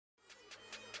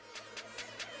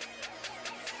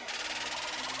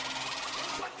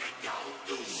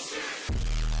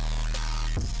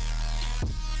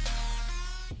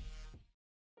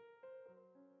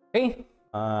Okay,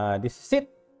 this is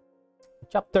it.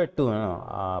 Chapter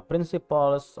 2,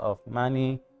 Principles of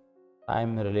Money,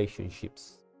 Time,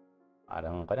 Relationships.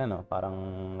 Parang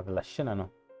relasyon,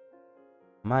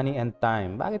 Money and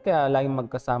time. Bakit kaya laging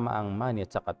magkasama ang money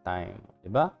at saka time?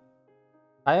 Diba?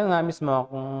 Tayo nga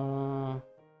mismo, kung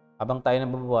habang tayo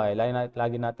nabubuhay,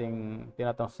 lagi nating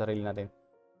tinatanong sa sarili natin,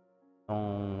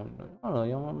 nung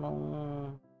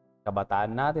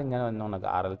kabataan natin, nung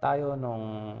nag-aaral tayo,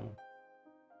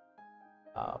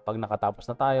 pag nakatapos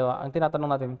na tayo, ang tinatanong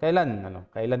natin,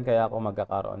 kailan kaya ako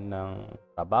magkakaroon ng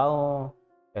trabaho?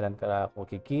 Kailan kaya ako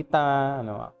kikita?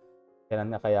 Kailan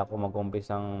na kaya ako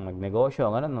mag-umpisang magnegosyo?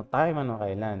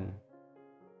 Kailan?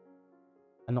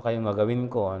 Ano kayong gagawin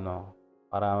ko,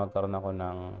 para magkaroon ako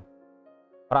ng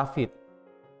profit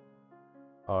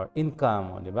or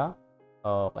income, di ba?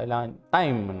 Kailangan,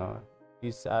 time,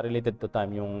 is related to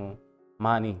time, yung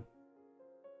money.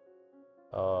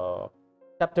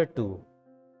 Chapter 2.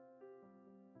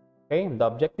 Okay, the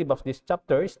objective of this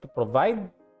chapter is to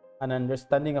provide an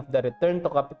understanding of the return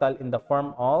to capital in the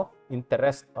form of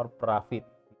interest or profit,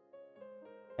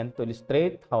 and to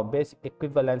illustrate how basic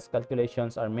equivalence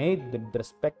calculations are made with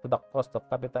respect to the cost of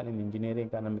capital in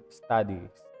engineering economic studies.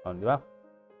 Di ba?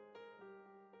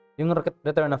 Yung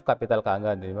return of capital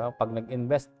kagad, di ba? Pag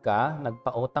nag-invest ka,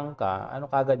 nagpautang ka,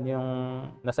 ano kagad yung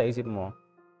nasa isip mo?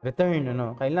 Return,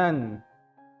 kailan?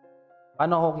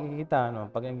 Paano ako kikita,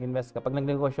 pag nag-invest ka? Pag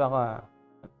nagnegosyo ka,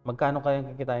 magkano kaya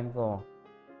kikitain ko?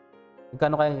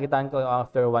 Magkano kaya kikitain ko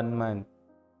after 1 month?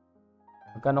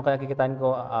 Magkano kaya kikitain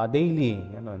ko daily?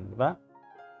 Di ba?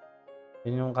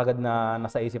 Yun yung kagad na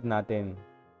nasa isip natin.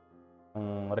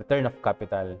 Yung return of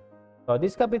capital. So,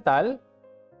 this capital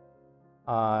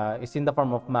is in the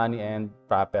form of money and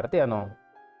property,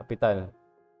 Capital.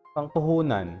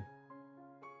 Pangpuhunan.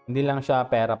 Hindi lang siya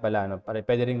pera pala,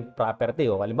 Pwede ring property,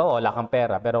 halimbawa, wala kang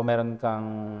pera, pero meron kang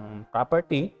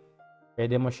property,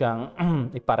 pwede mo siyang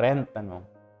iparent,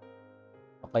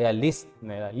 O kaya lease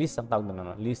ang tawag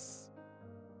doon, lease.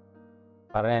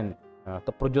 Parent,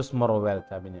 to produce more wealth,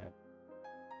 sabi niya.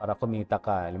 Para kumita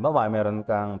ka. Halimbawa, meron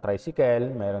kang tricycle,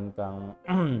 meron kang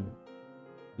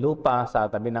lupa sa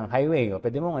tabi ng highway,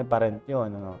 pwede mo iparent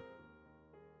yun,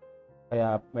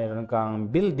 Kaya meron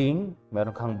kang building,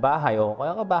 meron kang bahay, o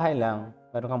kaya ka bahay lang,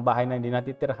 meron kang bahay na hindi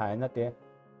natitirhan,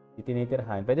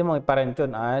 tinitirhan, pwede mong iparent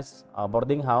yun as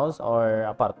boarding house or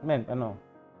apartment,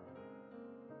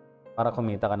 para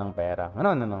kumita ka ng pera.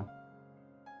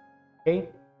 Okay?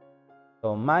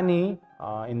 So, money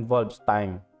involves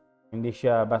time. Hindi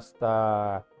siya basta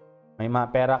may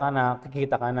pera ka na,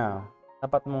 kikita ka na.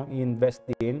 Dapat mong i-invest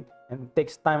din, and it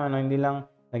takes time, hindi lang,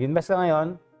 nag-invest ka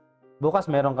ngayon, bukas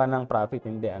meron ka ng profit,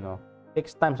 hindi,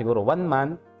 takes time, siguro 1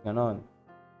 month, ganon.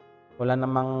 Wala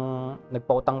namang,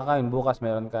 nagpautang ka ngayon, bukas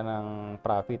meron ka ng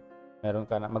profit, meron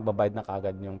ka na, magbabayad na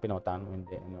kagad yung pinautangan mo,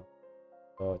 hindi,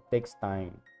 So, it takes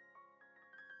time.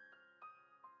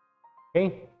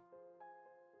 Okay?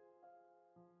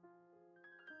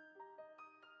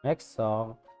 Next,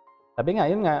 so, sabi nga,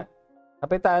 yun nga,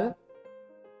 capital,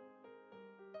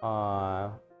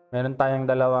 meron tayong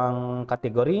dalawang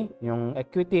category, yung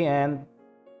equity and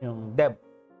yung debt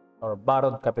or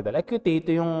borrowed capital. Equity, ito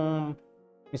yung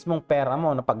mismong pera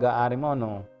mo na pag-aari mo,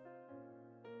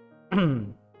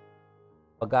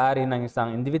 pag-aari ng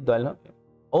isang individual,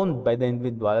 owned by the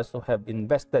individuals who have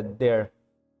invested their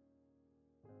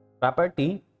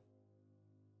property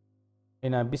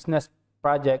in a business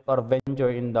project or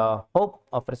venture in the hope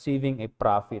of receiving a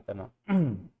profit,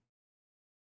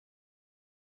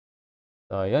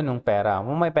 So, yun yung pera.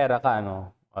 Kung may pera ka,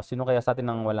 sino kaya sa atin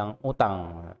ang walang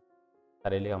utang?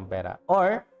 Sarili kang pera.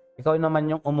 Or, ikaw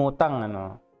naman yung umutang,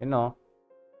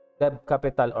 debt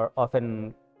capital or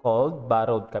often called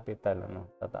borrowed capital,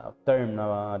 term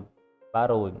na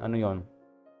borrowed, yun?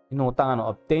 Inutang,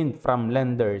 obtained from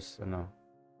lenders,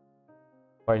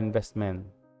 for investment.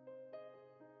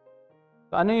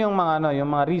 So, yung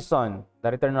mga reason the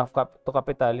return to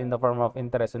capital in the form of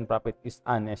interest and profit is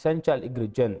an essential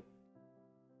ingredient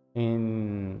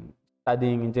in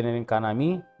studying engineering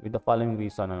economy with the following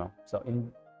reason, So,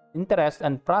 interest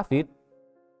and profit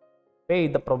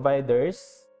pay the providers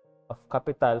of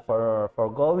capital for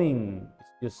foregoing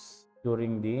use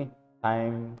during the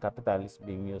time capital is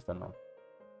being used,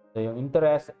 So, yung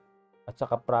interest at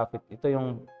saka profit, ito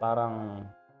yung parang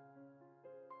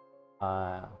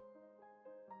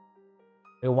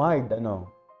reward,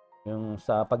 yung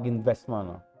sa pag-invest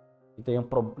mo, Ito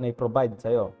yung na-provide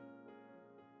sa'yo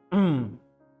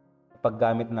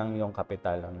paggamit ng iyong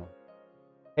capital,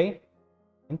 Okay?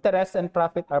 Interest and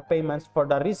profit are payments for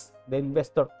the risk the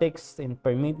investor takes in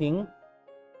permitting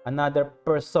another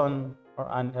person or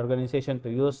an organization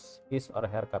to use his or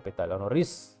her capital. Ano,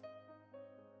 risk.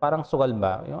 Parang sugal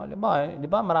ba? Yung, di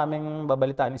ba maraming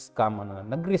babalitaan scam, ano,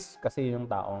 nag-risk kasi yung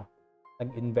tao.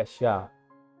 Nag-invest siya.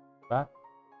 Diba?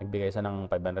 Nagbigay siya ng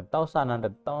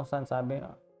 500,000, 100,000, sabi,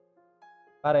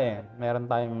 pare, meron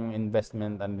tayong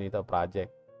investment dito,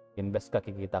 project. Invest ka,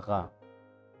 kikita ka.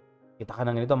 Kita ka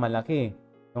ng ganito, malaki.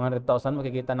 Yung 100,000 mo,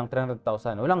 kikita ng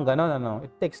 300,000. Walang ganon, ano.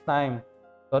 It takes time.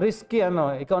 So, risky,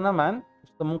 ano. Ikaw naman,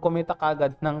 gusto mong kumita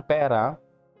kagad ng pera,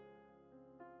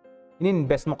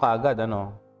 in-invest mo kagad,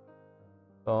 ano.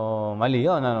 So, mali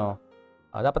yun, ano.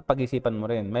 Dapat pag-isipan mo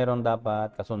rin. Mayroon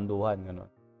dapat kasunduhan, gano'n.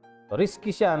 So,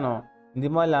 risky siya, ano. Hindi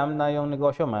mo alam na yung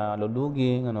negosyo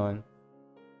malulugi, gano'n.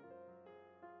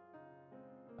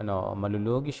 Ano,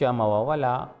 malulugi siya,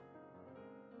 mawawala.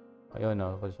 Ayun,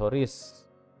 no. So, risk.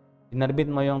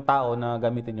 Inarbit mo yung tao na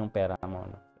gamitin yung pera mo,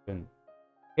 no. Yun.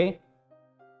 Okay?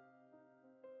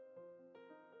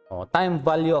 Time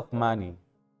value of money.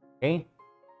 Okay?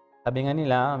 Sabi nga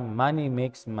nila, money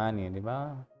makes money, di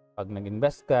ba? Pag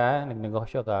nag-invest ka,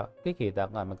 nagnegosyo ka, kikita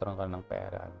ka, magkaroon ka ng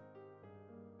pera.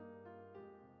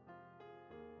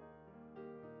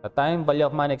 The time value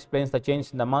of money explains the change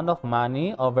in the amount of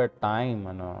money over time.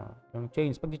 Ano? Yung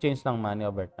change, pag-change ng money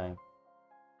over time.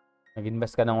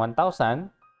 Nag-invest ka ng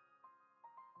 1,000,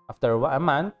 after a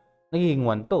month, nagiging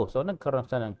 1,200. So, nagkaroon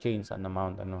siya ng change in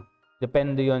amount. Ano?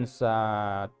 Depende yun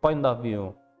sa point of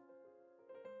view.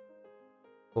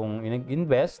 Kung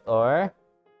in-invest or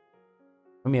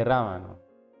humiram, ano.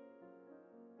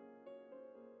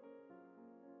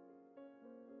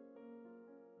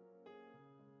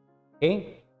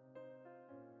 Okay?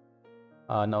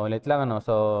 Naulit lang, ano.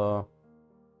 So,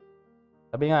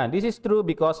 sabi nga, this is true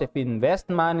because if you invest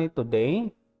money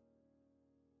today,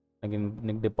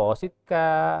 nag-deposit ka,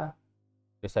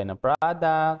 design ng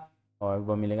product, or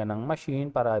bumili ka ng machine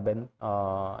para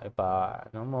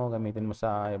gamitin mo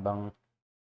sa ibang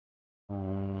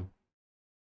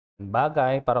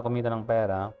bagay para kumita ng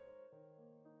pera.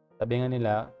 Sabi nga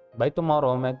nila, by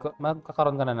tomorrow,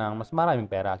 magkakaroon ka na ng mas maraming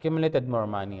pera. Accumulated more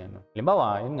money. Ano.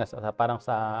 Halimbawa, yun nga, parang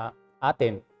sa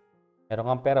atin, meron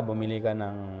kang pera, bumili ka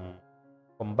ng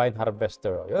combine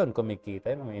harvester. Yun, kumikita.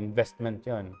 Yun, investment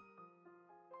yun.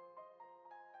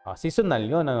 Seasonal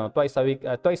yun. Ano, twice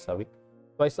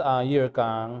a year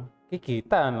kang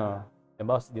kikita. Ano.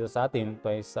 Diba, dito sa atin,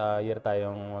 twice a year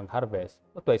tayong mag-harvest.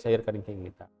 So, twice a year ka rin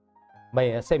kikita.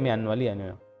 By semi-annually, ano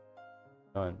yun.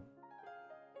 Yun.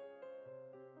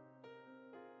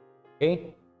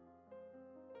 Okay?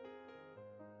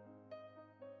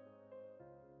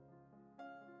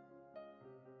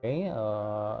 Okay.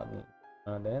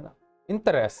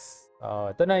 Interest.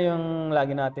 Ito na yung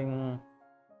lagi nating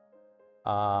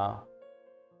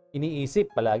iniisip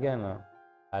palagi, ano?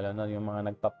 Lalo na yung mga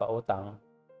nagpapautang.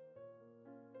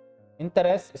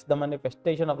 Interest is the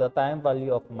manifestation of the time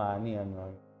value of money.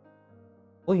 Ano?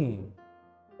 Uy,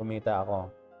 kumita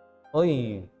ako.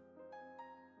 Uy,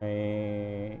 may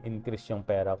increase yung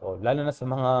pera ko. Lalo na sa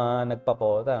mga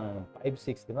nagpapautang, 5,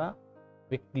 6, di ba?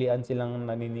 Weeklyan silang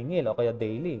naniningil o kaya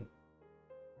daily.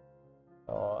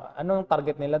 So, anong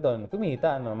target nila doon?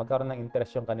 Kumita, ano? Magkaroon ng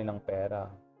interest yung kanilang pera.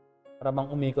 Para bang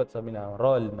umikot, sabi na,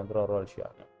 nagro-roll siya.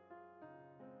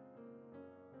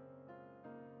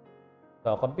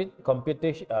 So,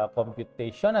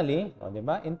 computationally, di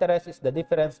ba? Interest is the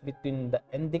difference between the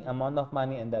ending amount of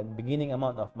money and the beginning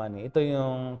amount of money. Ito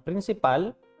yung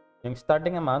principal, yung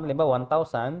starting amount, halimbawa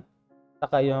 1,000,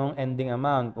 saka yung ending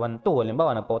amount, 1,200.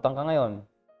 Halimbawa, nagpautang ka ngayon,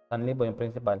 1,000 yung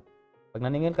principal. Pag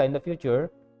naningil ka in the future,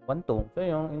 1,200. So,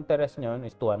 yung interest nyo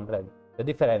is 200. The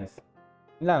difference.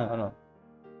 Yun lang, ano?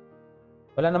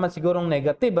 Wala naman sigurong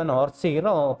negative, ano, or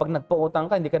zero. Pag nagpautang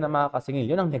ka, hindi ka na makakasingil.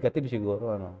 Yun ang negative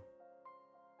siguro, ano.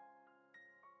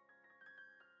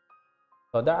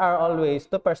 So, there are always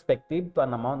two perspectives to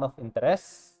an amount of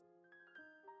interest.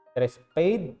 Interest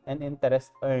paid and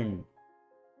interest earned.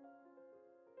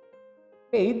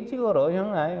 Paid, siguro,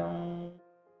 yung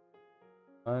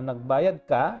nagbayad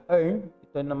ka, earned,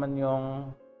 ito naman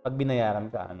yung pag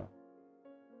binayaran ka, ano.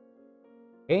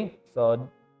 Okay? So,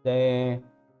 the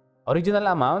original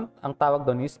amount, ang tawag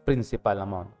doon is principal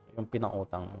amount, yung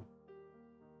pinautang mo.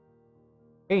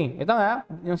 Okay, ito nga,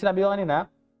 yung sinabi ko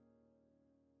kanina,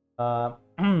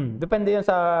 depende yun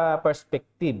sa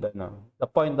perspective, ano, the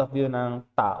point of view ng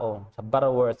tao, sa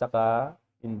borrower, saka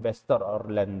investor or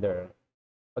lender.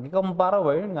 Pag ikaw ang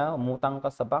borrower, yun nga, umutang ka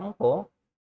sa bangko,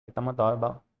 kita mo to,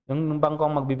 yung bangko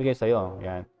ang magbibigay sa'yo,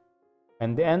 yan.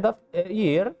 And the end of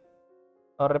year,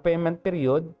 or repayment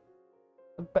period,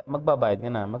 magbabayad ka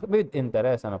na, with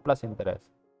interest, ano, plus interest.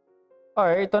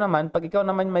 Or ito naman, pag ikaw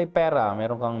naman may pera,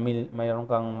 mayroon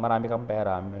kang marami kang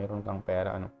pera, mayroon kang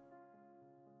pera, ano.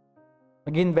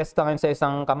 Mag-invest ka ngayon sa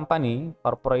isang company,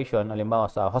 corporation, halimbawa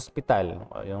sa hospital,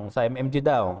 o yung sa MMG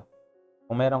daw.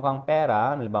 Kung mayroon kang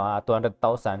pera, halimbawa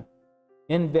 200,000,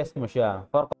 invest mo siya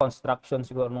for construction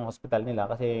siguro ng hospital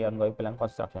nila kasi ongoing pa lang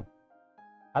construction.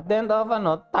 At the end of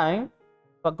time,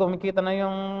 pag kumikita na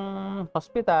yung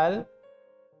hospital,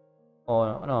 o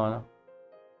ano,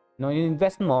 no,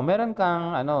 invest mo, meron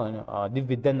kang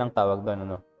dividend ng tawag doon,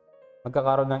 ano.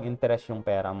 Magkakaroon ng interest yung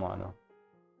pera mo, ano.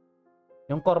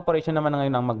 Yung corporation naman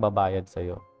ngayon ang magbabayad sa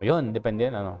iyo. Ayun, depende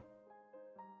yan, ano.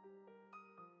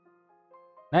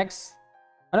 Next,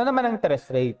 ano naman ang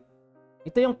interest rate?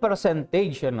 Ito yung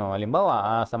percentage, ano.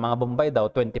 Halimbawa, sa mga Bombay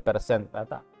daw 20%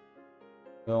 ata.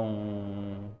 Yung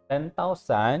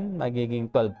 10,000 magiging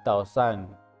 12,000.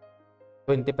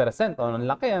 20%, ang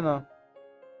laki, ano.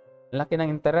 Laki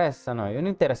ng interest, ano. Yung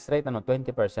interest rate,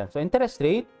 20%. So interest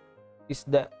rate is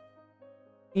the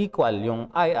equal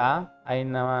yung I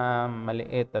na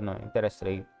maliit, interest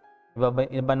rate.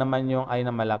 Iba naman yung I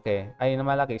na malaki. I na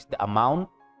malaki is the amount.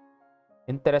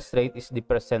 Interest rate is the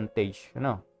percentage,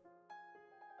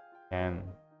 And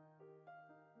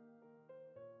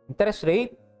interest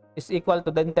rate is equal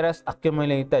to the interest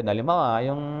accumulated. Halimbawa,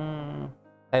 yung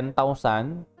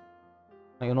 10,000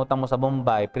 na inutang mo sa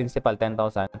Bombay, principal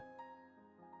 10,000,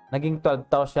 naging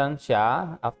 12,000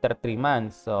 siya after 3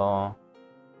 months. So,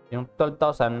 yung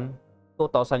 12,000,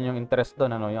 2,000 yung interest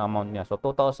doon, yung amount niya. So,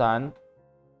 2,000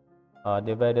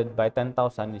 divided by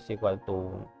 10,000 is equal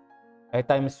to,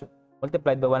 times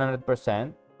multiplied by 100%,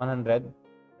 100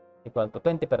 equal to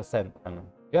 20%.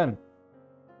 Yun.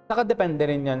 Saka depende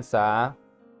rin yan sa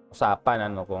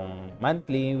usapan, kung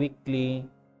monthly, weekly,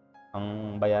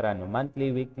 ang bayaran.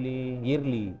 Monthly, weekly,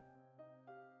 yearly,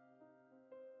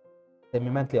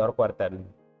 semi-monthly, or quarterly.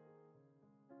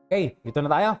 Okay, dito na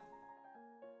tayo.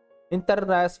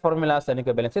 Interest formulas and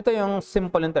equivalence. Ito yung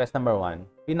simple interest number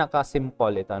 1.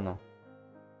 Pinaka-simple ito,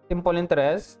 Simple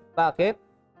interest. Bakit?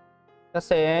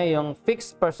 Kasi yung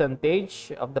fixed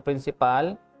percentage of the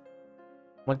principal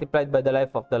multiplied by the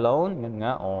life of the loan, yun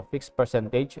nga, fixed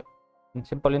percentage.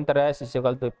 Simple interest is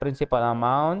equal to principal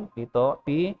amount, dito,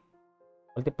 P,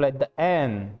 multiplied the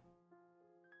N,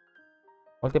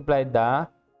 multiplied the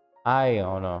I,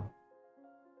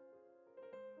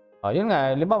 yun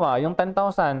nga, halimbawa, yung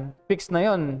 10,000, fixed na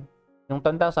yun. Yung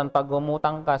 10,000, pag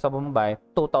umutang ka sa Bombay,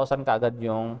 2,000 kaagad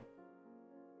yung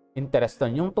interest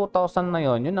doon. Yung 2,000 na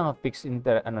yun, yun ang fixed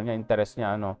interest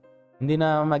niya, Hindi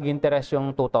na mag-interest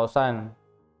yung 2,000.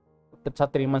 Sa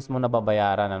 3 months mo na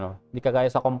babayaran, Hindi kagaya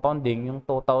sa compounding, yung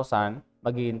 2,000,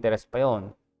 mag-i-interest pa yun.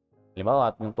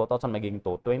 Halimbawa, yung 2,000 magiging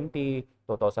 220,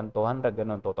 2,200,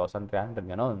 ganun, 2,300,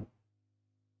 ganun.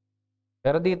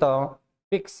 Pero dito,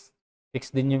 fixed.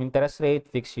 Fixed din yung interest rate,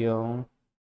 fixed yung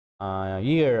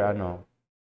year,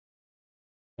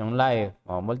 yung life.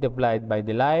 Multiplied by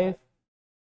the life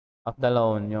of the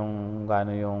loan, yung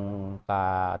gano yung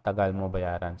katagal mo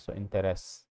bayaran. So,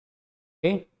 interest.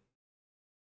 Okay?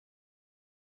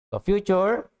 So,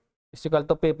 future is equal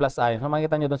to P plus I. So,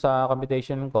 makikita nyo dun sa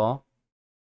computation ko,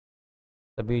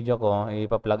 sa video ko,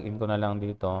 ipa-plug in ko na lang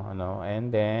dito,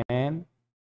 and then,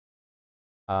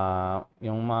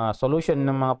 yung mga solution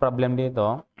ng mga problem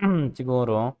dito,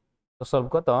 siguro,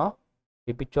 solve ko to,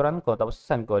 pipicturean ko, tapos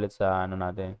send ko ulit sa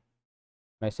natin,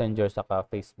 Messenger saka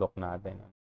Facebook natin.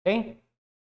 Okay?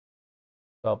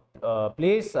 So,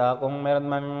 please, kung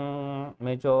meron man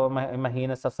medyo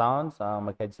mahina sa sounds,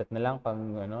 mag-headset na lang pag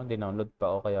dinownload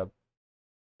pa o kaya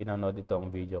pinanood itong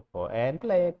video ko. And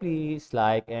please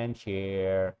like and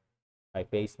share my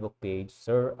Facebook page,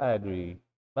 Sir Agree.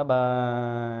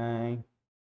 Bye-bye!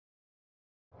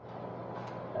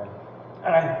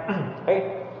 Okay.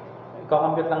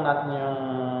 I-compute lang natin yung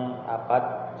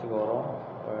 4 siguro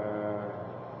or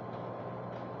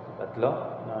 3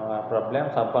 na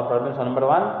problem. Sample problem. So number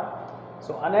 1.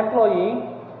 So an employee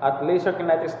at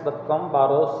laserkinetics.com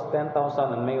borrows 10,000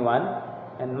 on May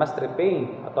 1 and must repay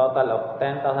a total of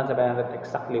 10,700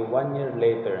 exactly 1 year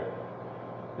later.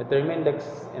 Determine the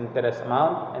interest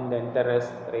amount and the interest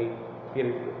rate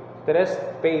period. Interest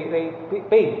pay rate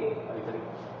paid.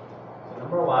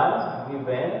 Number 1,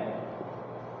 given.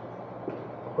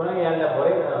 Kung ano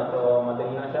i-elaborate, so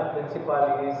madali lang siya.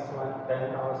 Principal is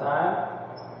 10,000.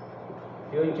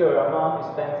 Future amount is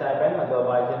 10,700.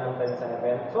 Magbabayad siya ng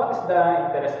 10,700. So what is the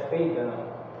interest paid?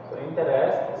 So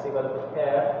interest is equal to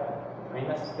F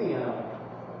minus P.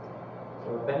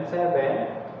 So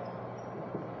 10,700.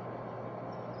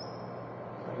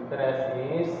 So interest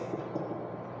is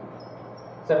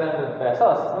 700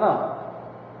 pesos.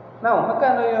 Now,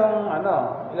 magkano yung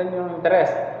Ilan yung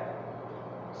interest?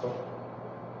 So,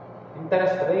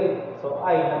 interest rate. So,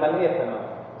 I na maliit, ano?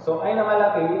 So, I na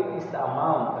malaki is the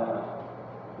amount, ano?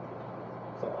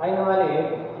 So, I na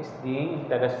maliit is the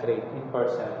interest rate in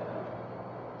percent.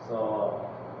 So,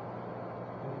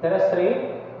 interest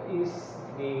rate is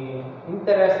the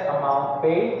interest amount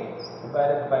paid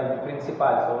divided by the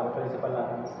principal. So, the principal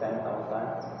natin is 10,000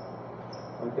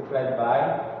 multiplied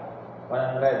by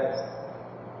 100.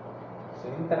 So,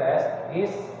 interest is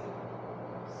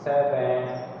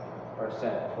 7%.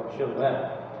 For sure,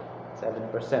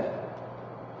 7%.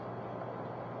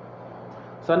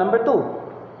 So, number 2.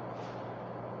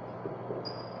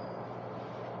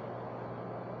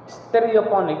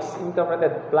 Stereophonics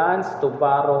Incorporated plans to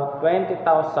borrow 20,000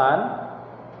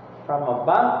 from a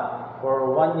bank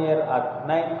for 1 year at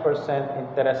 9%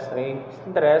 interest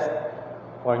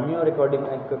for new recording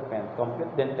equipment.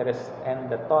 Compute the interest and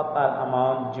the total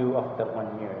amount due after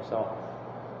 1 year. So,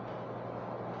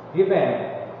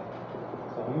 given.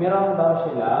 So, meron daw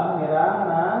sila, meron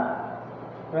na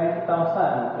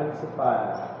 20,000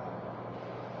 principal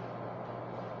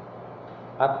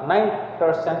at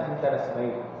 9% interest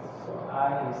rate. So,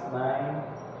 I is 9%.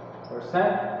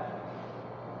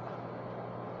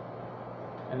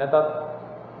 And the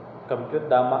compute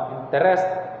the interest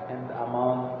and the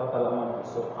amount, total amount.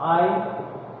 So, I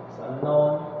is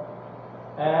unknown,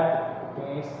 F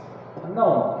is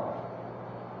unknown.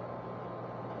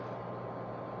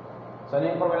 So, ano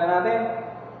yung formula natin?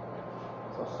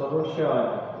 So,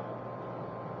 solution.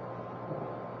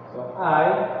 So, I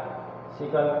is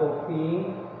equal to P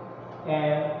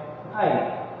and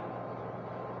I.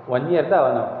 1 year daw,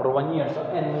 ano? For 1 year. So,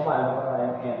 N mo pa. Ano pa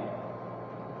tayo? N.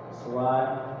 It's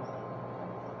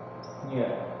 1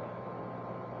 year.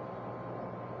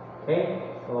 Okay?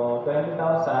 So, 20,000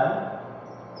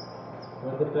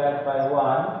 multiplied by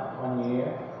 1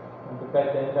 year.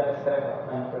 Multiplied the interest rate of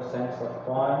 9%. So,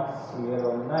 0.09.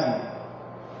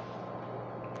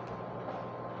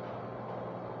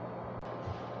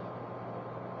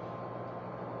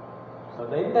 So,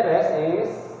 the interest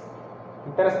is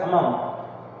interest amount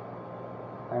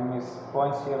times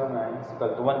 0.09 is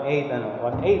equal to 1.8, ano?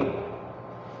 1.8.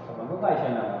 So, magmukha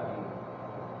siya na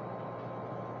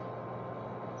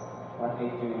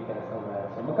 1.8 yung interest amount.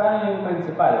 So, magkano yung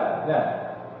principal?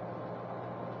 Yan.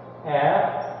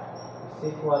 F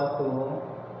is equal to,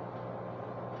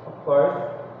 of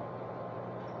course,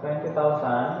 20,000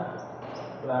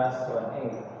 plus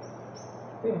 1.8.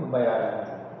 Ito yung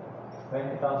bayaran.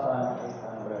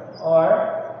 20,800 or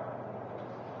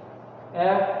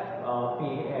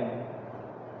FPN.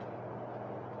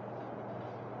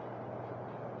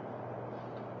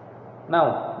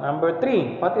 Now, number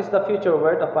 3. What is the future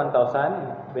worth of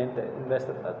 1,000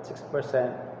 invested at 6%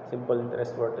 simple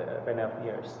interest for 10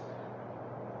 years?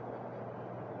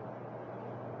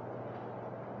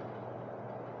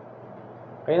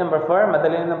 Okay, number 4.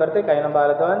 Madali na number 3. Kaya nang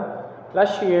bahala doon.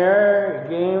 Last year,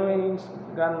 Jamie's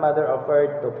grandmother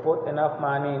offered to put enough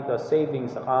money into a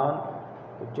savings account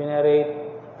to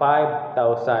generate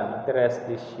 5,000 interest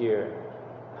this year.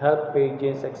 Help pay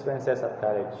Jane's expenses at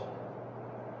college.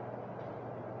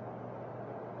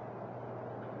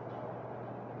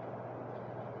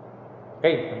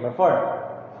 Okay, number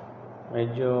 4.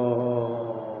 Medyo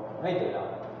lang.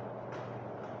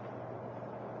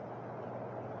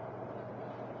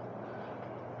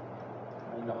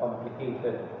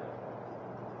 Complicated.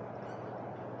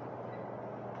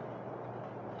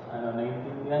 Ano,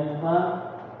 naiintindihan nyo ba?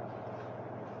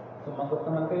 Sumagot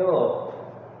naman kayo.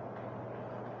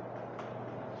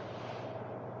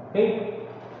 Okay.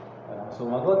 Parang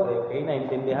sumagot. Okay,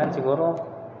 naiintindihan siguro.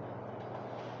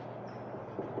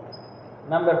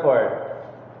 Number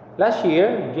 4. Last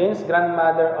year, Jane's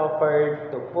grandmother offered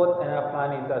to put enough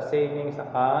money into a savings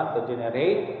account to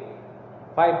generate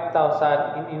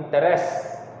 5,000 in interest.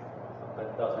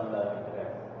 5,000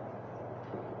 interest.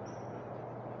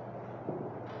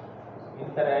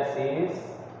 Interest is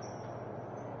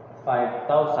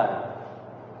 5,000.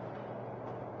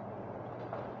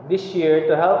 This year,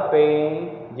 to help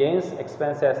pay Jane's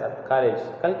expenses at college,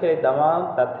 calculate the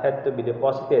amount that had to be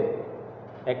deposited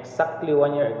exactly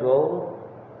 1 year ago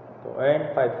to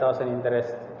earn 5,000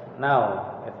 interest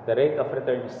now. If the rate of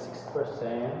return is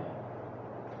 6%,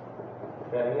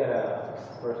 per year,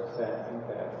 6%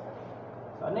 interest.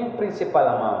 So, ano yung principal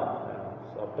amount?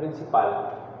 So, principal.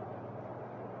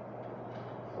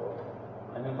 So,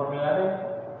 ano yung formula natin?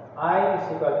 I is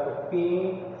equal to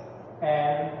P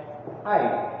and I.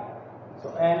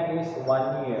 So, N is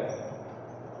 1 year.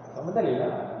 So, madali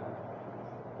lang.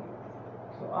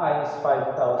 So, I is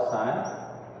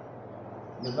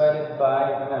 5,000 divided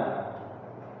by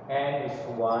N is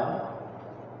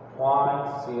 1.06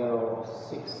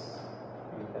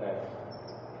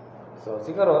 interest. So,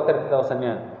 siguro 30,000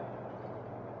 yan.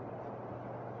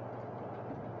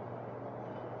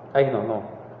 Ay, no.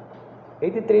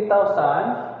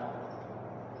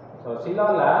 83,000. So, si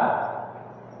Lola,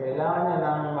 kailangan niya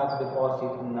nang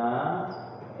mag-deposit ng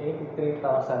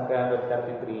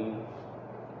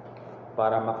 83,333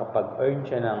 para makapag-earn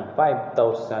siya ng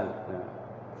 5,000 na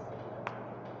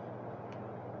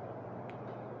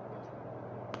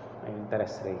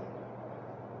interest rate.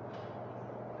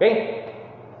 Okay?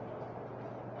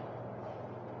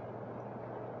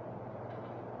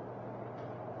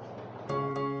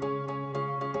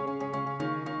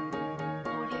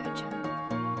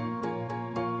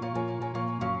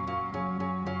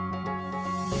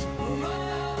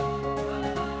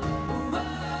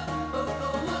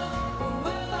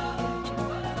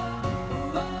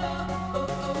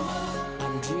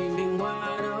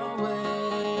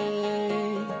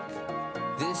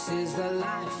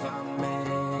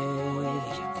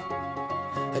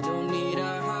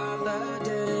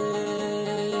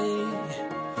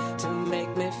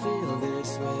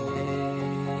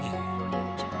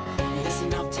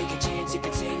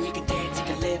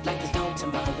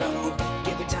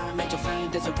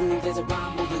 There's a rule, there's a rhyme.